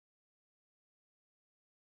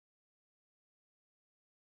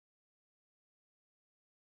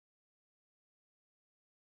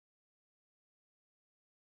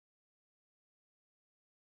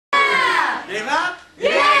Yay math? Yay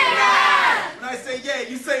math! When I say yay,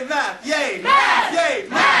 you say math. Yay Math! Yay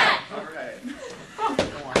math! All right. Oh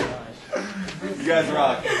my gosh. You guys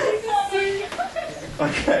rock.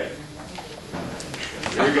 Okay.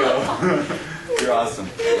 Here we go. You're awesome.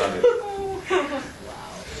 Love it.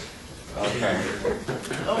 Okay.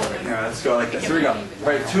 Yeah, let's go like this. Here we go. All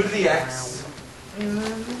right, 2 to the x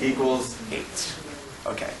equals 8.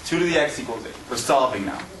 Okay, 2 to the x equals 8. We're solving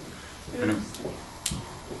now.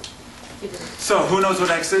 So, who knows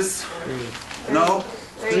what x is? No?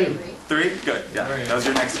 3. 3? Good. Yeah, that was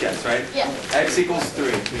your next guess, right? Yeah. X equals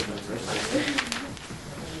 3.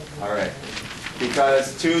 All right.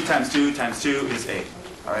 Because 2 times 2 times 2 is 8.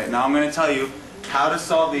 All right, now I'm going to tell you how to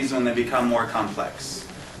solve these when they become more complex.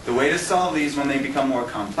 The way to solve these when they become more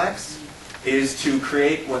complex is to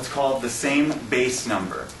create what's called the same base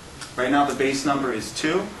number. Right now the base number is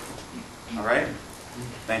 2. All right?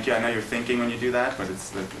 Thank you. I know you're thinking when you do that, but it's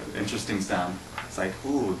the interesting sound. It's like,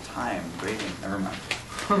 ooh, time, grading. Never mind.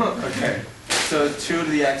 Okay. So 2 to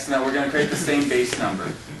the x, now we're going to create the same base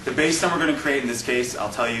number. The base number we're going to create in this case, I'll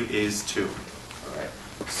tell you, is 2. All right.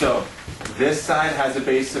 So this side has a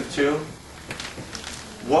base of 2.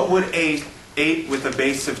 What would 8 with a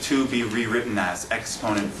base of 2 be rewritten as,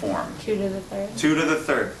 exponent form? 2 to the 3rd. 2 to the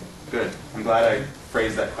 3rd. Good. I'm glad I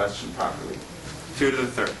phrased that question properly. 2 to the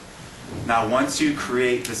 3rd. Now once you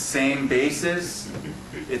create the same bases,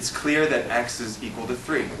 it's clear that x is equal to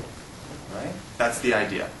 3. Right? That's the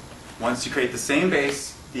idea. Once you create the same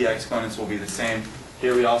base, the exponents will be the same.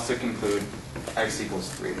 Here we also conclude x equals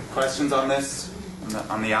 3. Questions on this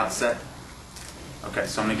on the outset? Okay,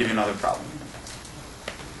 so I'm going to give you another problem.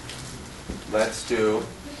 Let's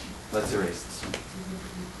erase this one.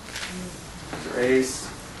 Let's erase.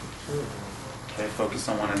 Okay, focus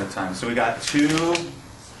on one at a time. So we got 2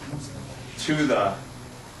 to the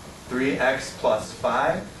 3x plus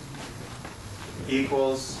 5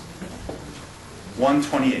 equals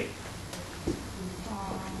 128.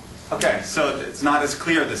 Okay, so it's not as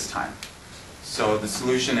clear this time. So the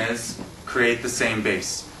solution is create the same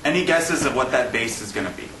base. Any guesses of what that base is going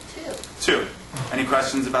to be? 2. Any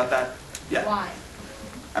questions about that? Yeah. Why?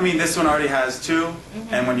 I mean, this one already has 2,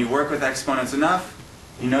 and when you work with exponents enough,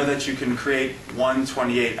 you know that you can create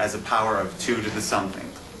 128 as a power of 2 to the something.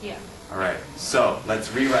 Yeah. All right, so let's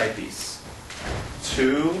rewrite these.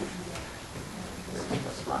 2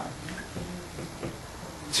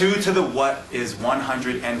 to the what is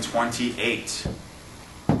 128?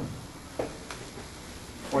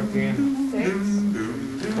 14.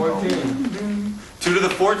 14. 2 to the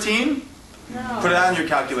 14? No. Put it out on your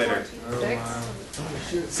calculator.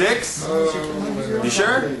 6? You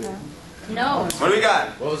sure? No. What do we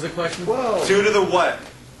got? What was the question? 2 to the what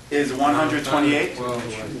is 128?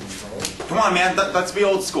 Come on, man, let's be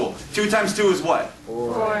old school. 2 times 2 is what?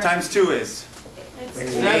 4. Times 2 is?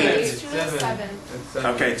 It's 7.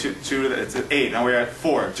 Okay, 2 to the, it's 8. Now we're at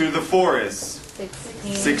 4. 2 to the 4 is?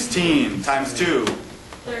 16 times 2.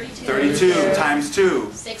 32 times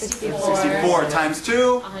 2. 64 times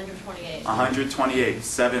 2. 128. 128.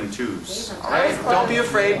 7 2s. All right. Don't be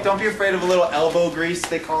afraid. Don't be afraid of a little elbow grease.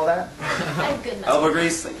 They call that. Elbow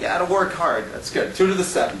grease. You gotta work hard. That's good. 2 to the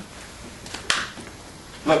 7.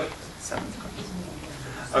 Look. 7.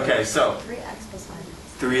 Okay. So 3x plus 5.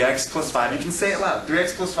 3x plus 5. You can say it loud.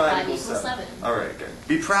 3x plus 5 equals 7. All right. Good.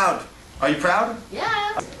 Be proud. Are you proud?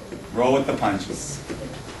 Yeah. Roll with the punches.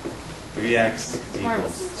 3x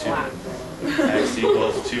equals 2. X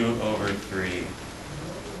equals 2 over 3.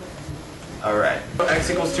 All right. X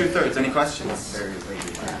equals 2/3. Any questions?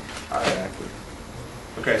 All right.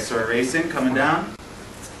 Okay, so erasing, coming down.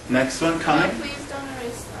 Next one coming. No, please don't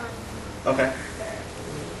erase them. Okay.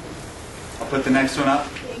 I'll put the next one up.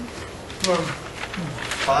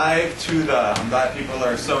 5 to the. I'm glad people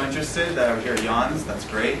are so interested that I would hear yawns. That's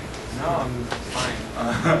great. No, I'm fine.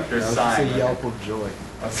 You're That's sighing. a yelp of joy.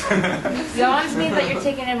 Yawns means that you're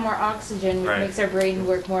taking in more oxygen, which Right. makes our brain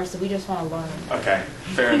work more, so we just want to learn. Okay,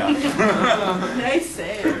 fair enough. Nice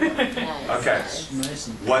save. Okay.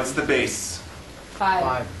 What's the base?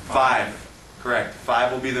 5. 5. Correct.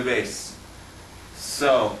 5 will be the base.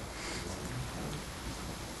 So,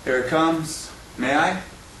 here it comes. May I?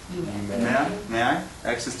 May I? May I?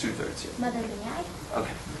 X is 2/3 here. Mother, may I?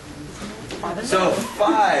 Okay. So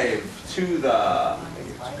 5 to the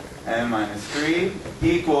n minus 3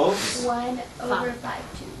 equals. 1 over 5,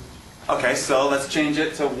 2. Okay, so let's change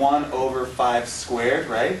it to 1 over 5 squared,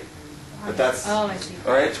 right? But that's, Oh, I see.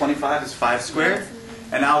 all right, 25 is 5 squared.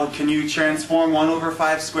 And now can you transform 1 over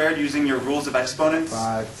 5 squared using your rules of exponents?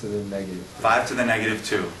 5 to the negative. 5 to the negative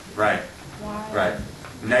 2, right. Right.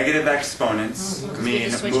 Negative exponents mean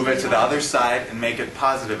just switch move it the to the other side and make it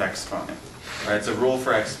positive exponent. Right, it's a rule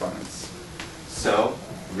for exponents. So,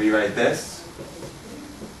 rewrite this.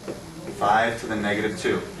 5 to the negative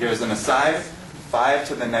 2. Here's an aside. 5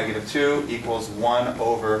 to the negative 2 equals 1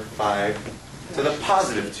 over 5 to the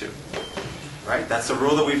positive 2. Right? That's a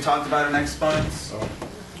rule that we've talked about in exponents.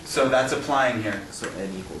 So that's applying here. So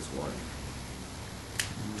n equals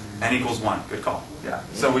 1. N equals 1. Good call. Yeah.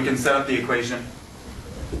 So we can set up the equation.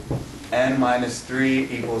 N minus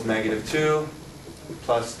 3 equals negative 2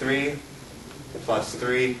 plus 3 plus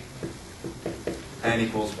 3. N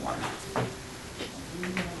equals 1.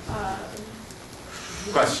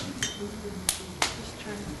 Question?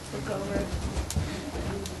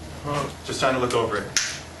 Just trying to look over it.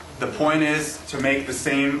 The point is to make the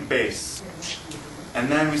same base. And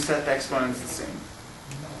then we set the exponents the same.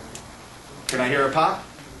 Can I hear a pop?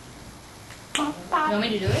 You want me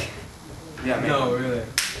to do it? Yeah, maybe. No, really.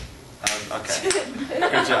 Okay.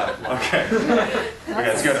 Good job. Okay. Okay,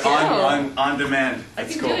 that's good. On demand. I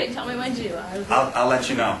That's can cool. do it. Tell me when to do it. I'll let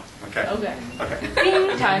you know. Okay. Okay. Okay.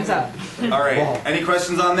 Ding, time's up. All right. Any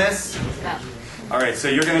questions on this? No. All right. So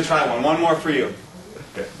you're going to try one. One more for you.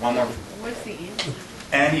 Okay. One more. What's the E?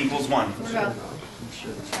 N equals 1. What about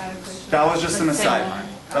That was just an Let's say aside. one.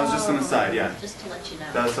 That was just an aside. Yeah. Just to let you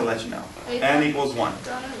know. That was to let you know. N equals 1.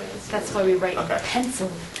 That's why we write Okay. in pencil.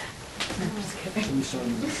 No, I'm just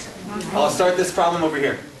kidding. I'll start this problem over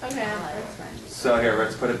here. Okay, that's fine. So here,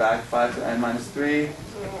 let's put it back. 5 to n minus 3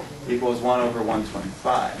 equals 1 over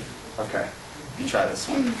 125. Okay, you try this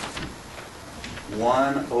one.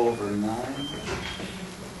 1 over 9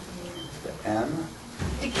 to m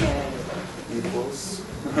equals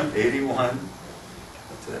 81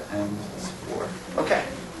 to the n plus 4. Okay.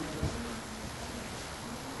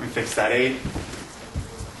 Let me fix that 8.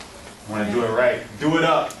 I want to do it right. Do it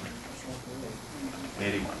up.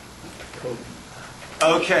 81.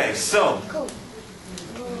 Okay, so,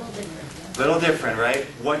 little different, right?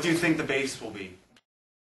 What do you think the base will be?